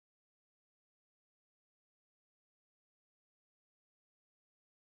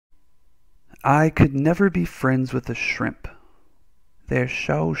I could never be friends with a shrimp. They're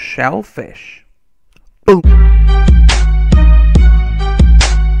so shellfish. Boom.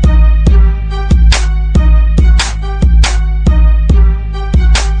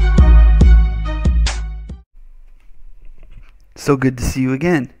 So good to see you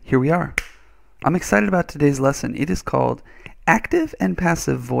again. Here we are. I'm excited about today's lesson. It is called Active and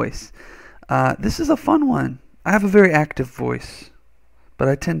Passive Voice. This is a fun one. I have a very active voice, but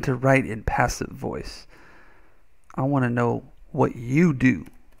I tend to write in passive voice. I want to know what you do.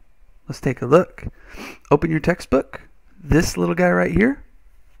 Let's take a look. Open your textbook. This little guy right here.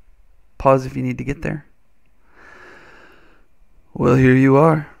 Pause if you need to get there. Well, here you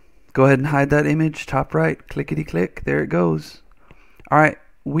are. Go ahead and hide that image. Top right. Clickety click. There it goes. All right.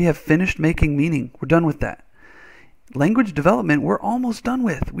 We have finished making meaning. We're done with that. Language development, we're almost done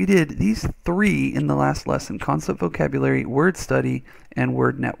with. We did these three in the last lesson: concept vocabulary, word study, and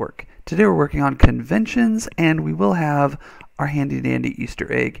word network. Today we're working on conventions, and we will have our handy dandy Easter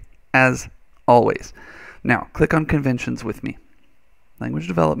egg as always. Now, click on conventions with me. Language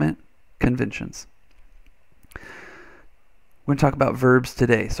development, conventions. We're going to talk about verbs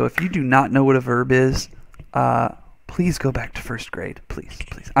today. So if you do not know what a verb is, please go back to first grade. Please,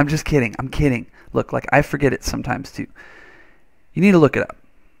 please. I'm just kidding. I'm kidding. Look, like, I forget it sometimes too. You need to look it up.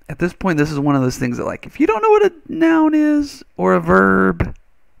 At this point, this is one of those things that, like, if you don't know what a noun is, or a verb,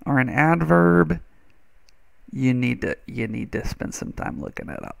 or an adverb, you need to spend some time looking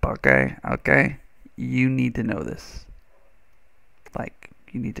it up, okay? Okay? You need to know this. Like,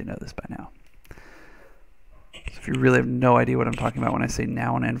 you need to know this by now. So if you really have no idea what I'm talking about when I say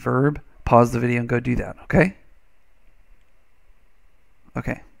noun and verb, pause the video and go do that, okay?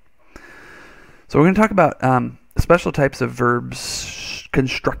 Okay. So we're going to talk about special types of verbs,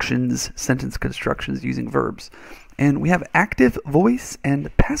 constructions, sentence constructions using verbs. And we have active voice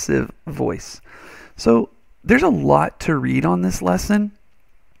and passive voice. So there's a lot to read on this lesson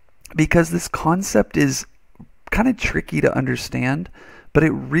because this concept is kind of tricky to understand, but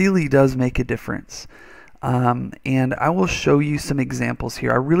it really does make a difference. And I will show you some examples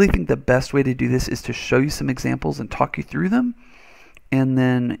here. I really think the best way to do this is to show you some examples and talk you through them. And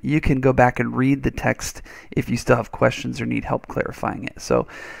then you can go back and read the text if you still have questions or need help clarifying it. So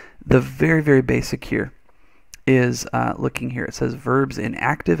the very, very basic here is looking here. It says verbs in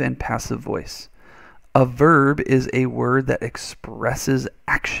active and passive voice. A verb is a word that expresses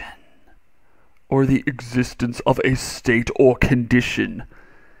action or the existence of a state or condition.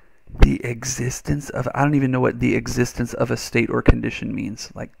 The existence of, I don't even know what the existence of a state or condition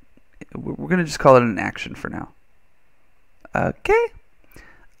means. Like, we're going to just call it an action for now. Okay.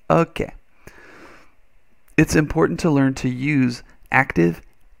 Okay. It's important to learn to use active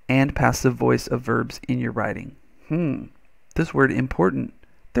and passive voice of verbs in your writing. This word important,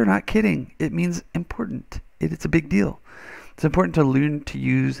 they're not kidding. It means important. It's a big deal. It's important to learn to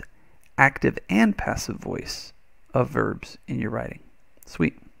use active and passive voice of verbs in your writing.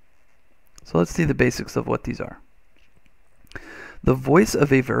 Sweet. So let's see the basics of what these are. The voice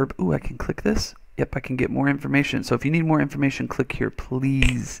of a verb. Ooh, I can click this. Yep, I can get more information. So if you need more information, click here,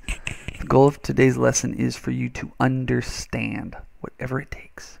 please. The goal of today's lesson is for you to understand whatever it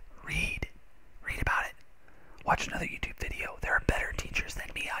takes. Read. Read about it. Watch another YouTube video. There are better teachers than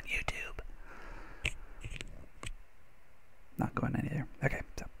me on YouTube. Not going anywhere. Okay,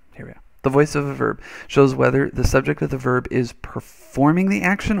 so here we go. The voice of a verb shows whether the subject of the verb is performing the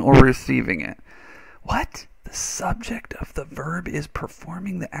action or receiving it. What? The subject of the verb is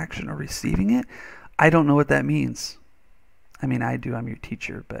performing the action or receiving it? I don't know what that means. I mean, I do. I'm your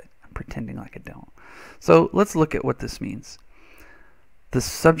teacher, but I'm pretending like I don't. So let's look at what this means. The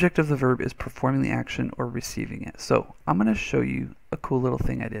subject of the verb is performing the action or receiving it. So I'm going to show you a cool little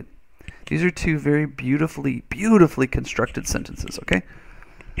thing I did. These are two very beautifully constructed sentences, okay?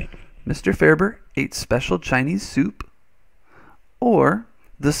 Mr. Ferber ate special Chinese soup, or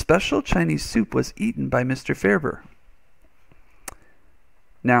the special Chinese soup was eaten by Mr. Ferber.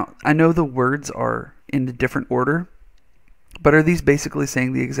 Now, I know the words are in a different order, but are these basically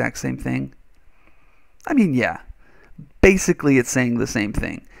saying the exact same thing? I mean, yeah. Basically, it's saying the same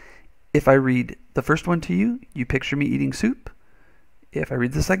thing. If I read the first one to you, you picture me eating soup. If I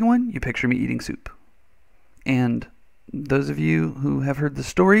read the second one, you picture me eating soup. And those of you who have heard the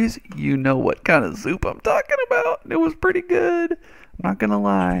stories, you know what kind of soup I'm talking about. It was pretty good. I'm not going to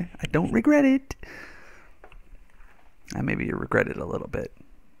lie. I don't regret it. Maybe you regret it a little bit.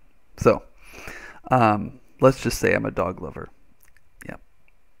 So, let's just say I'm a dog lover. Yeah.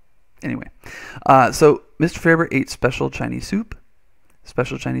 Anyway, so Mr. Ferber ate special Chinese soup.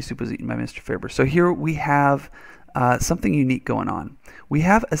 Special Chinese soup was eaten by Mr. Faber. So here we have something unique going on. We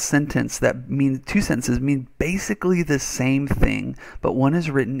have a sentence that means, two sentences mean basically the same thing, but one is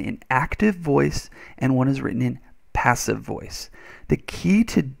written in active voice and one is written in passive voice. The key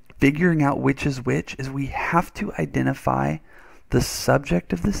to figuring out which is which is we have to identify the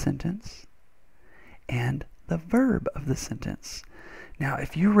subject of the sentence and the verb of the sentence. Now,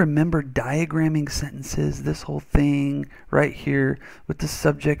 if you remember diagramming sentences, this whole thing right here with the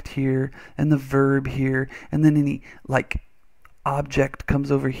subject here and the verb here, and then any like object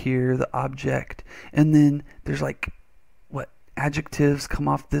comes over here, the object, and then there's like what adjectives come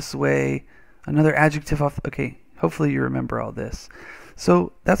off this way, another adjective off. Okay, hopefully you remember all this.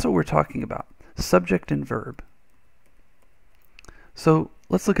 So that's what we're talking about, subject and verb. So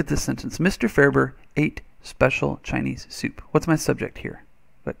let's look at this sentence. Mr. Faber ate special Chinese soup. What's my subject here?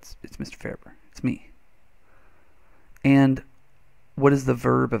 It's Mr. Faber. It's me. And what is the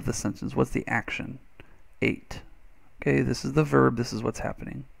verb of the sentence? What's the action? Ate. Okay, this is the verb. This is what's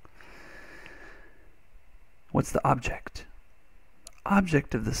happening. What's the object? The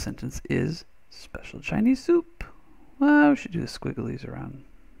object of the sentence is special Chinese soup. Well, we should do the squigglies around.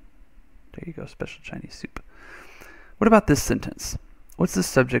 There you go, special Chinese soup. What about this sentence? What's the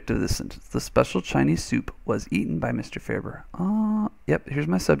subject of this sentence? The special Chinese soup was eaten by Mr. Faber. Yep, here's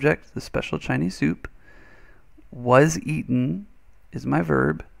my subject. The special Chinese soup was eaten is my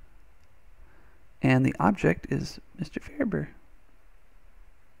verb. And the object is Mr. Faber.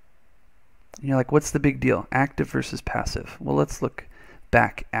 And you're like, what's the big deal? Active versus passive. Well, let's look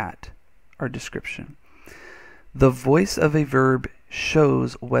back at our description. The voice of a verb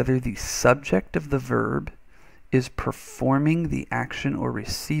shows whether the subject of the verb is performing the action or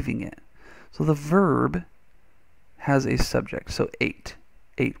receiving it. So the verb has a subject. So ate.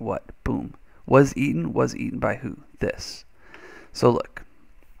 Ate what? Boom. Was eaten by who? This. So look,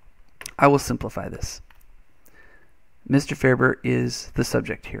 I will simplify this. Mr. Faber is the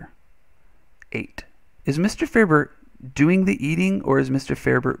subject here. Ate. Is Mr. Faber doing the eating or is Mr.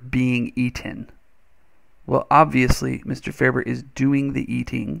 Faber being eaten? Well, obviously, Mr. Faber is doing the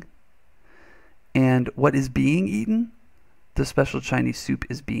eating. And what is being eaten? The special Chinese soup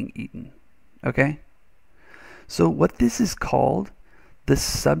is being eaten. Okay? So what this is called, the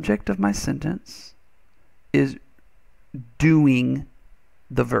subject of my sentence is doing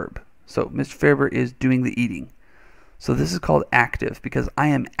the verb. So Mr. Faber is doing the eating. So this is called active because I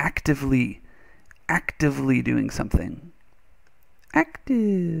am actively doing something.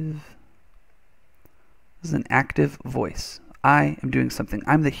 Active. This is an active voice. I am doing something.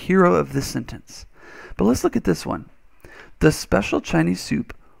 I'm the hero of this sentence. But let's look at this one. The special Chinese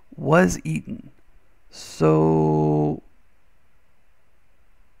soup was eaten. So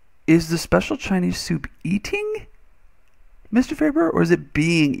is the special Chinese soup eating Mr. Faber or is it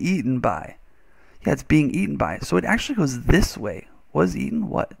being eaten by? Yeah, it's being eaten by. So it actually goes this way. Was eaten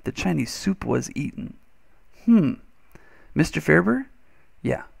what? The Chinese soup was eaten. Mr. Faber?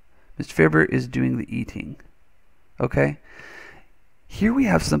 Yeah. Mr. Faber is doing the eating. Okay? Here we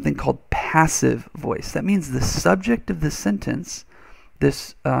have something called passive voice. That means the subject of the sentence,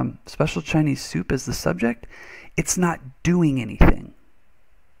 this special Chinese soup as the subject, it's not doing anything.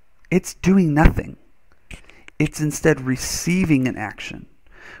 It's doing nothing. It's instead receiving an action.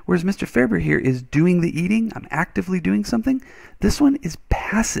 Whereas Mr. Faber here is doing the eating. I'm actively doing something. This one is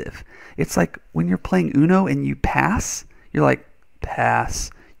passive. It's like when you're playing Uno and you pass, you're like, pass.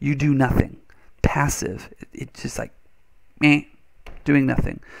 You do nothing. Passive. It's just like, meh, doing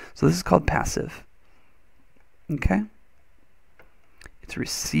nothing. So this is called passive. Okay? It's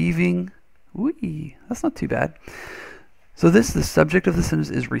receiving. Wee, that's not too bad. So the subject of the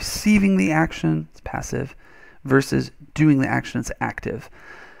sentence is receiving the action, it's passive, versus doing the action, it's active.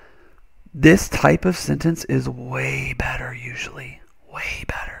 This type of sentence is way better usually. Way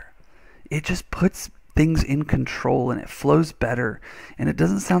better. It just puts things in control and it flows better and it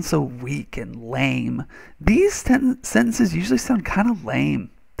doesn't sound so weak and lame. These sentences usually sound kind of lame.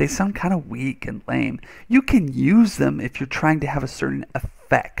 They sound kind of weak and lame. You can use them if you're trying to have a certain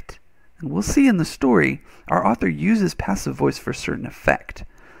effect. And we'll see in the story, our author uses passive voice for a certain effect.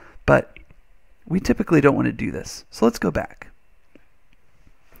 But we typically don't want to do this. So let's go back.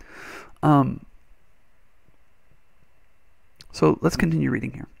 So let's continue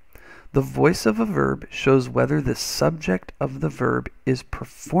reading here. The voice of a verb shows whether the subject of the verb is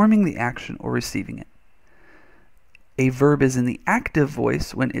performing the action or receiving it. A verb is in the active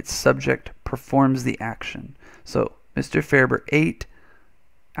voice when its subject performs the action. So, Mr. Faber ate.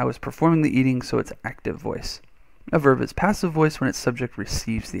 I was performing the eating, so it's active voice. A verb is passive voice when its subject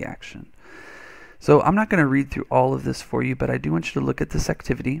receives the action. So I'm not going to read through all of this for you, but I do want you to look at this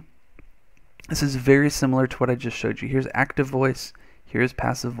activity. This is very similar to what I just showed you. Here's active voice. Here's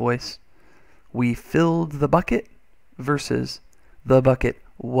passive voice. We filled the bucket versus the bucket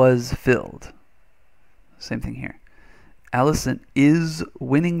was filled. Same thing here. Allison is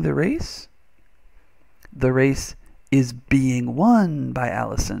winning the race. The race is being won by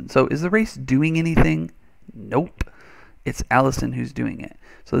Allison. So is the race doing anything? Nope. It's Allison who's doing it.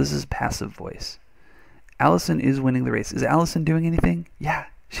 So this is passive voice. Allison is winning the race. Is Allison doing anything? Yeah,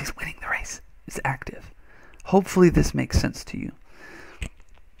 she's winning the race. It's active. Hopefully this makes sense to you.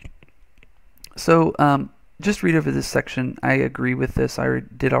 So just read over this section. I agree with this. I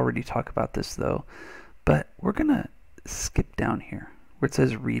did already talk about this though. But we're going to skip down here where it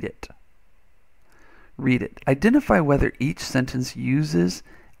says read it. Read it. Identify whether each sentence uses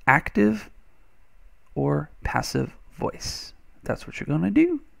active or passive voice. That's what you're going to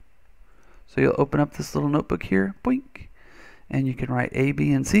do. So you'll open up this little notebook here, boink, and you can write A,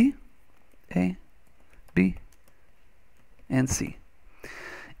 B, and C. A, B, and C.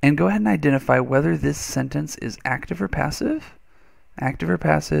 And go ahead and identify whether this sentence is active or passive, active or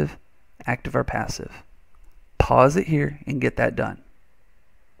passive, active or passive. Pause it here and get that done.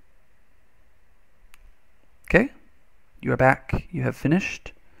 Okay, you are back. You have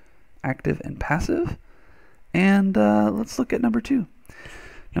finished active and passive. And let's look at number 2.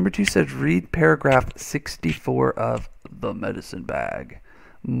 Number 2 says read paragraph 64 of The Medicine Bag.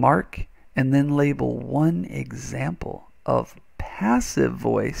 Mark and then label one example of passive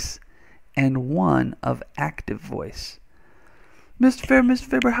voice and one of active voice. Mr.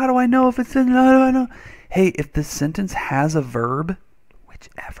 Faber, how do I know if it's in? How do I know? Hey, if the sentence has a verb, which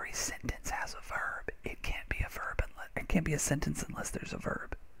every sentence has a verb, it can't be a verb unless it can't be a sentence unless there's a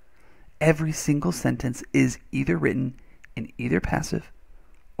verb. Every single sentence is either written in either passive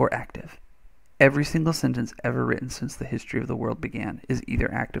or active. Every single sentence ever written since the history of the world began is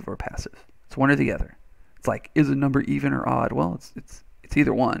either active or passive. It's one or the other. It's like, is a number even or odd? Well, it's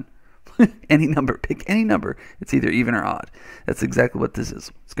either one. Any number, pick any number. It's either even or odd. That's exactly what this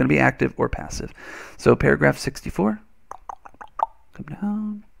is. It's going to be active or passive. So paragraph 64. Come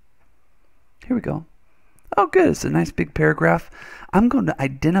down. Here we go. Oh, good. It's a nice big paragraph. I'm going to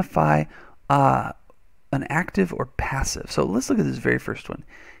identify an active or passive. So let's look at this very first one.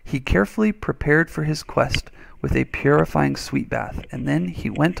 He carefully prepared for his quest with a purifying sweet bath, and then he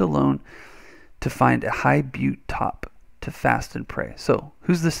went alone to find a high butte top to fast and pray. So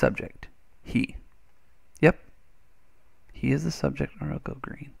who's the subject? He. Yep. He is the subject, or I'll go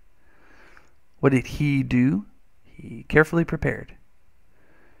green. What did he do? He carefully prepared.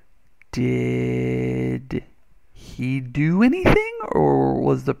 Did he do anything, or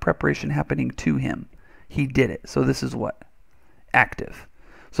was the preparation happening to him? He did it. So this is what? Active.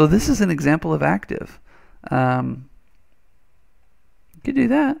 So this is an example of active. You could do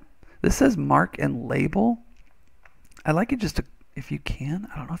that. This says mark and label. I like it just to, if you can,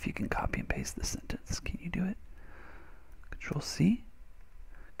 I don't know if you can copy and paste this sentence. Can you do it? Control C?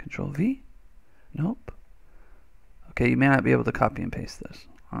 Control V? Nope. Okay, you may not be able to copy and paste this.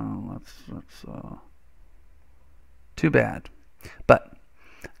 Oh, that's too bad. But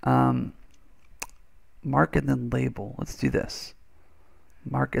mark and then label. Let's do this.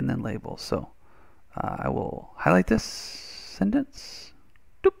 Mark and then label. So I will highlight this sentence,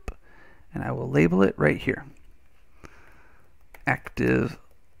 doop, and I will label it right here. Active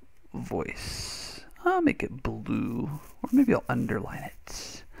voice. I'll make it blue, or maybe I'll underline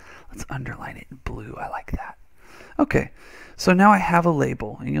it. Let's underline it in blue. I like that. Okay, so now I have a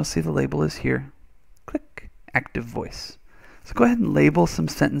label, and you'll see the label is here. Click, active voice. So go ahead and label some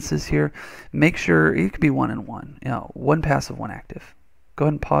sentences here. Make sure it could be 1 and 1. You know, 1 passive, 1 active. Go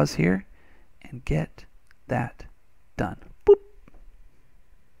ahead and pause here and get that done. Boop.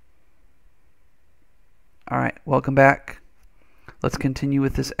 All right, welcome back. Let's continue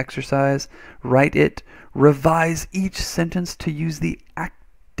with this exercise. Write it. Revise each sentence to use the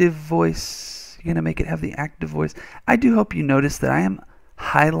active voice. You're going to make it have the active voice. I do hope you notice that I am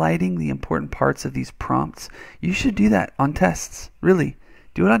highlighting the important parts of these prompts. You should do that on tests. Really.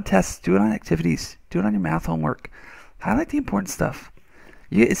 Do it on tests. Do it on activities. Do it on your math homework. Highlight the important stuff.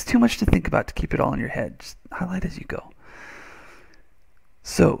 It's too much to think about to keep it all in your head. Just highlight as you go.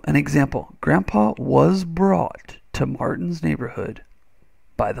 So, an example. Grandpa was brought to Martin's neighborhood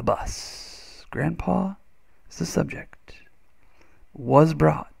by the bus. Grandpa is the subject. Was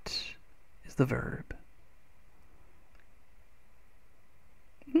brought is the verb.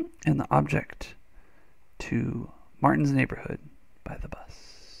 And the object, to Martin's neighborhood by the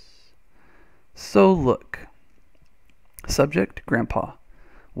bus. So look. Subject, grandpa.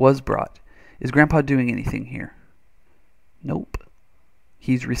 Was brought Is Grandpa doing anything here? Nope.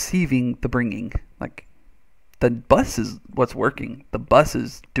 He's receiving the bringing. Like, the bus is what's working. The bus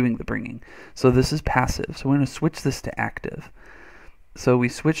is doing the bringing. So this is passive. So we're going to switch this to active. So we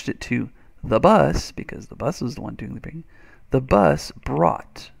switched it to the bus, because the bus is the one doing the bringing. The bus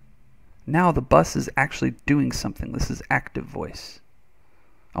brought. Now the bus is actually doing something. This is active voice.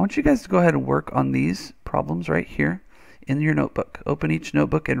 I want you guys to go ahead and work on these problems right here in your notebook. Open each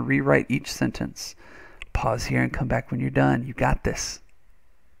notebook and rewrite each sentence. Pause here and come back when you're done. You got this.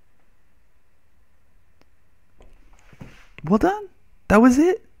 Well done. That was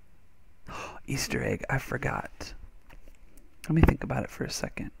it. Easter egg. I forgot. Let me think about it for a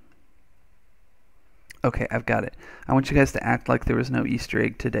second. Okay, I've got it. I want you guys to act like there was no Easter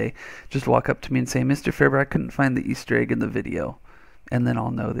egg today. Just walk up to me and say, Mr. Faber, I couldn't find the Easter egg in the video. And then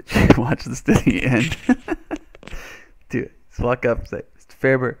I'll know that you watched this to the end. Do it. Just walk up and say, Mr.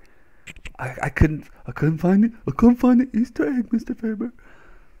 Faber, I couldn't find it. I couldn't find the Easter egg, Mr. Faber.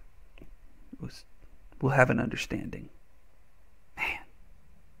 We'll have an understanding. Man.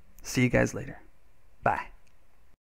 See you guys later. Bye.